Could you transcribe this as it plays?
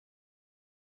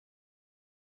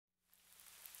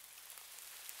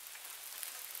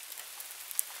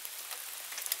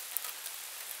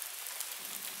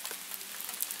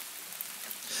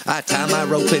I tie my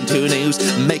rope into a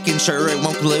noose, making sure it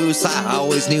won't loose. I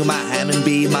always knew my hand and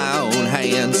be my own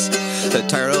hands.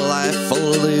 Eternal life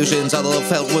full of illusions, all I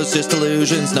felt was just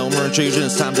illusions. No more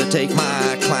intrusions, time to take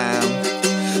my climb.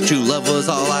 True love was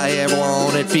all I ever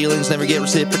wanted. Feelings never get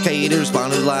reciprocated.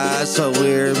 Responded with lies, so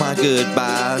here's my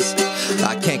goodbyes.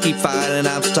 I can't keep fighting,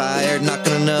 I'm so tired. Not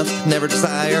good enough, never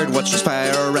desired. What's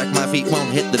transpired or wreck, my feet won't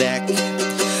hit the deck.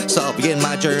 So I'll begin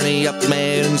my journey up the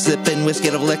moon, sipping whiskey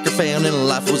of liquor found, and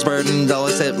life was burdened. All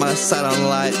I set my sight on the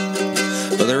light.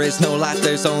 But there is no light,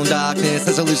 there's no darkness.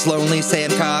 There's a loose, lonely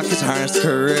sand carcass. Harness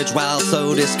courage while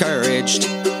so discouraged.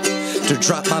 To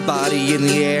drop my body in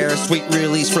the air, a sweet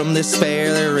release from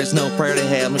despair. There is no prayer to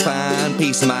help me find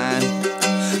peace of mind.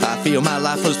 I feel my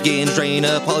life was beginning to drain.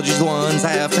 Apologies to the ones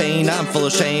I have pain. I'm full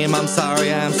of shame, I'm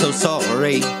sorry, I'm so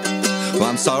sorry. Well,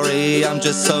 I'm sorry, I'm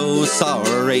just so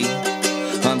sorry.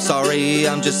 I'm sorry,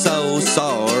 I'm just so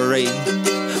sorry.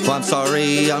 Well, I'm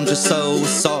sorry, I'm just so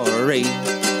sorry.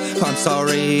 I'm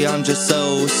sorry, I'm just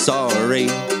so sorry.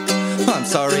 I'm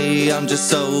sorry, I'm just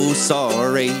so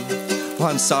sorry.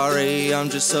 I'm sorry, I'm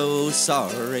just so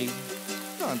sorry.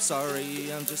 I'm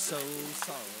sorry, I'm just so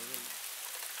sorry.